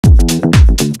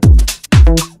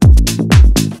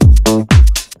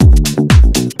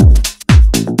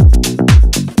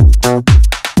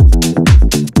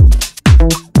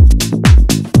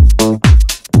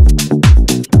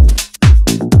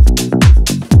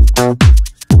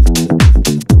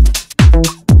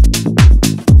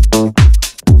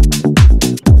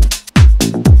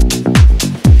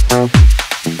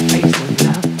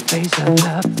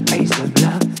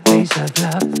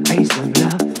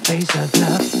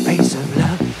Face of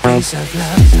love, face of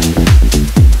love.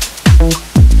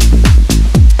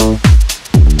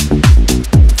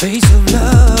 Face of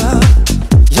love,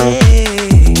 yeah.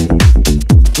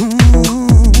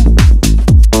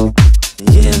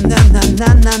 Yeah, na na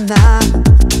na na na.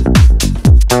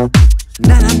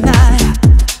 Na na na.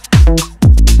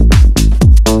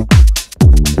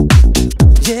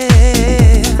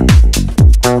 Yeah.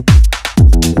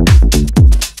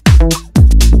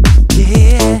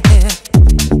 Yeah.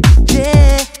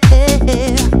 Yeah.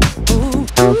 Ooh,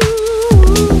 ooh.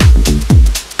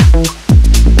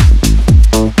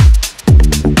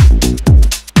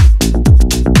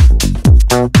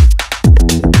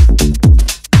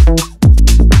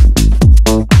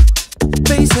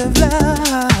 Face of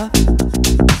love,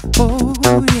 oh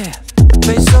yeah.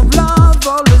 Face of love,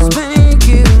 always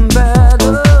making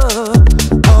better.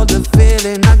 All the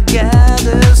feeling I get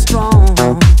is strong.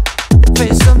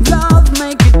 Face of love,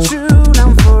 make it true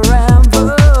now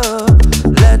forever.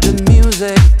 Let the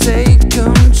music take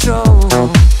control.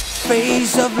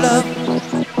 Face of love,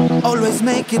 always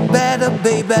make it better,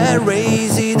 baby.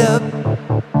 Raise it up.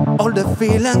 All the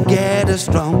feeling get is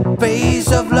strong.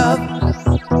 Face of love,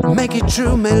 make it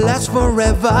true, may last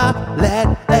forever. Let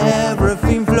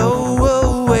everything flow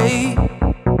away.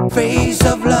 Face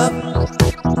of love,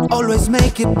 always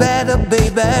make it better,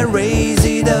 baby. Raise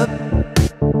it up.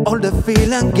 All the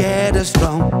feeling get is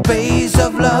strong. Face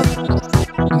of love,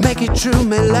 make it true,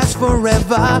 may last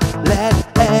forever. Let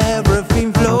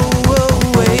everything flow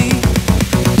away.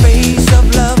 Face of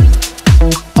love,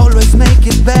 always make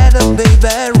it better,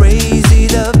 baby. Raise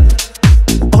it up.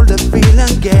 All the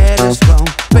feeling get is strong.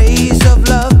 Face of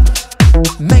love,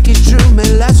 make it true, may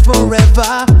last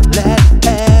forever. Let